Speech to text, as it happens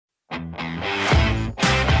Hi,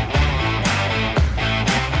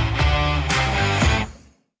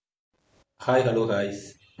 hello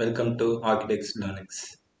guys. Welcome to Architects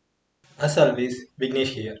Learnings. As always, Vignesh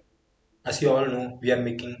here. As you all know, we are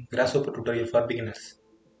making Grasshopper tutorial for beginners.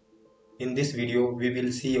 In this video, we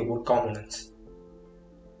will see about components.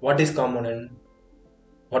 What is component?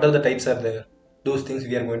 What are the types are there? Those things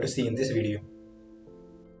we are going to see in this video.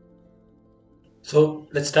 So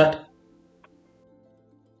let's start.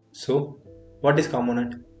 So, what is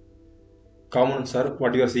component? Components are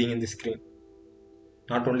what you are seeing in the screen.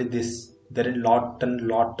 Not only this, there are lot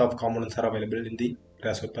of components are available in the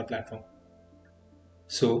Grasshopper platform.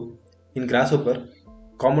 So, in Grasshopper,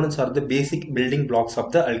 components are the basic building blocks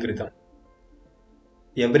of the algorithm.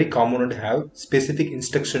 Every component have specific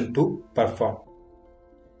instruction to perform.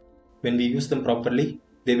 When we use them properly,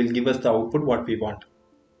 they will give us the output what we want.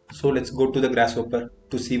 So let's go to the Grasshopper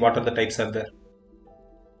to see what are the types are there.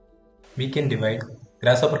 We can divide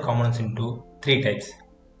Grasshopper components into three types: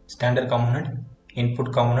 standard component,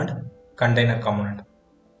 input component, container component.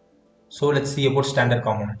 So let's see about standard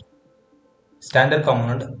component. Standard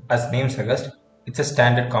component, as name suggests, it's a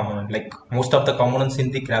standard component. Like most of the components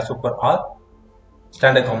in the Grasshopper are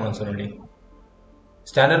standard components only.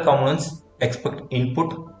 Standard components expect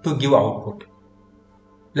input to give output.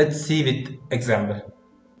 Let's see with example.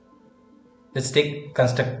 Let's take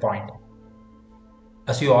construct point.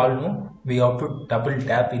 As you all know, we have to double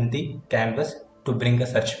tap in the canvas to bring a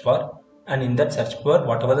search bar, and in that search bar,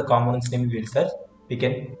 whatever the components name we will search, we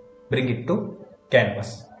can bring it to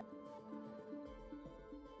canvas.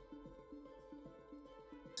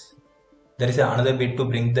 There is another way to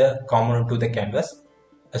bring the component to the canvas.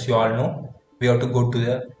 As you all know, we have to go to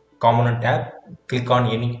the component tab, click on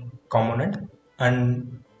any component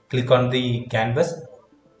and click on the canvas,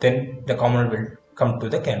 then the component will come to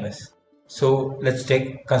the canvas. So let's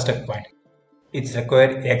take construct point. It's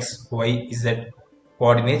required x, y, z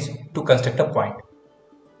coordinates to construct a point.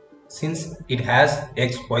 Since it has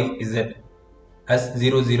x, y, z as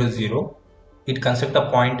 0, 0, 0, it constructs a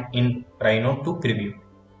point in Rhino to preview.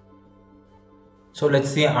 So let's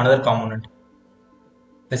see another component.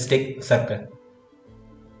 Let's take circle.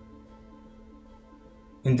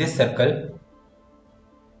 In this circle,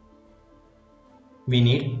 we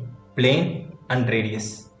need plane and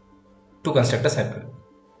radius to construct a circle.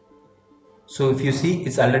 So if you see,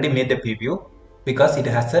 it's already made the preview because it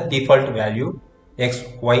has a default value x,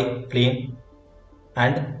 y, plane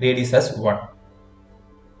and radius as 1.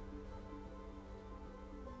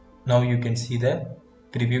 Now you can see the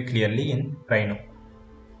preview clearly in Rhino.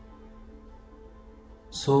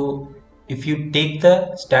 So if you take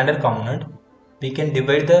the standard component, we can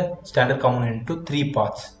divide the standard component into three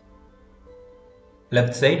parts.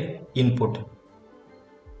 Left side input,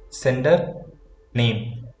 center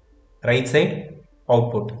name, right side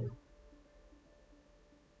output.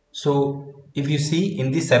 So if you see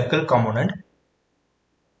in the circle component,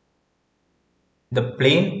 the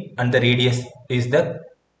plane and the radius is the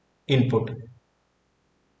input.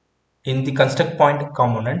 In the construct point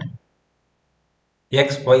component,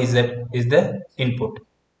 x, y, z is the input.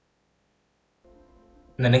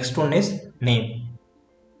 The next one is name.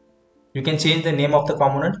 You can change the name of the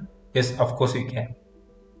component. Yes, of course you can.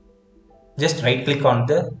 Just right click on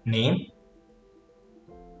the name.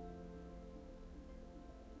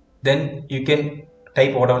 Then you can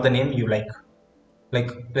type whatever the name you like.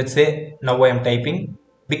 Like let's say now I am typing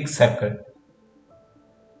big circle.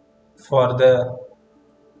 For the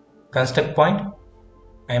construct point,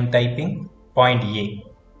 I am typing point A.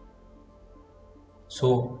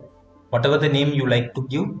 So whatever the name you like to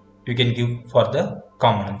give, you can give for the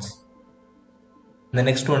components. The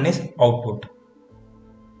next one is output.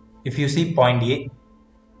 If you see point A,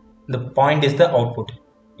 the point is the output.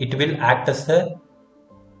 It will act as the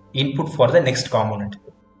input for the next component.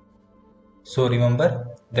 So remember,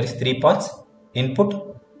 there is three parts: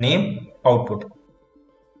 input, name, output.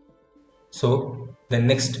 So the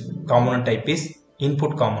next component type is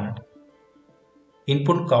input component.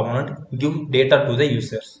 Input component gives data to the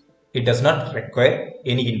users. It does not require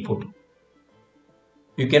any input.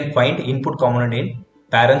 You can find input component in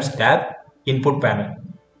Params tab, input panel.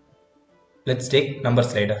 Let's take number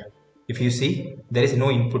slider. If you see, there is no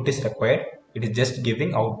input is required. It is just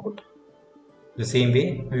giving output. The same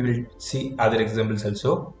way we will see other examples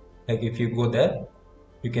also. Like if you go there,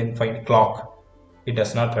 you can find clock. It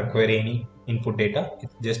does not require any input data. It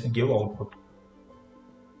just give output.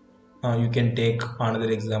 You can take another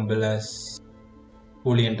example as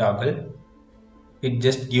Boolean toggle. It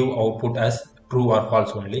just give output as true or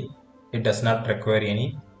false only. It does not require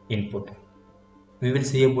any input. We will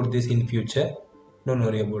see about this in future. Don't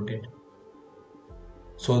worry about it.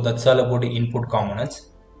 So that's all about the input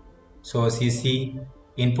components. So as you see,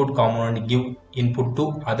 input component give input to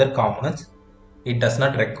other components. It does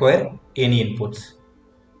not require any inputs.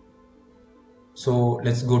 So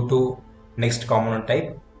let's go to next component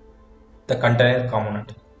type, the container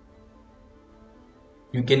component.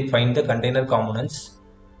 You can find the container components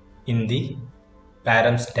in the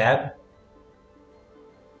params tab,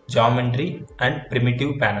 geometry and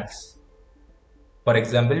primitive panels. For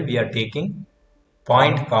example, we are taking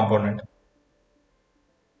point component.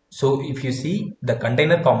 So if you see, the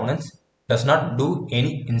container components does not do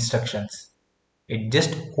any instructions. It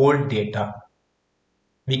just hold data.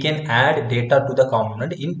 We can add data to the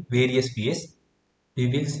component in various ways. We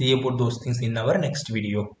will see about those things in our next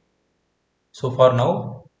video. So for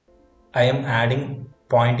now, I am adding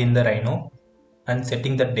point in the Rhino and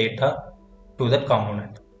setting the data to that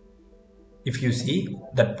component. If you see,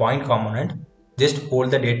 that point component just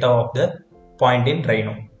hold the data of the point in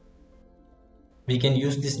Rhino. We can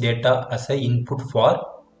use this data as an input for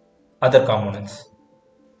other components.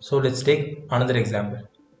 So let's take another example,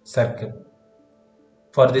 circle.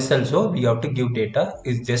 For this also we have to give data,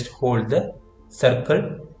 is just hold the circle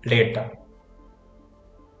data.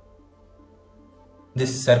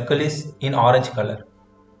 This circle is in orange color.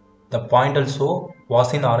 The point also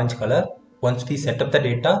was in orange color. Once we set up the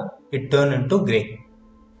data, it turned into gray.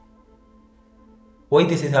 Why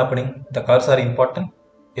this is happening? The colors are important.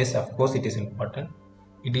 Yes, of course it is important.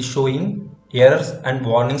 It is showing errors and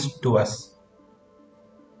warnings to us.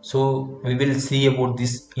 So we will see about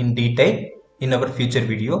this in detail in our future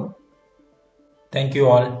video. Thank you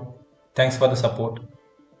all. Thanks for the support.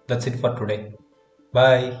 That's it for today.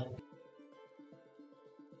 Bye.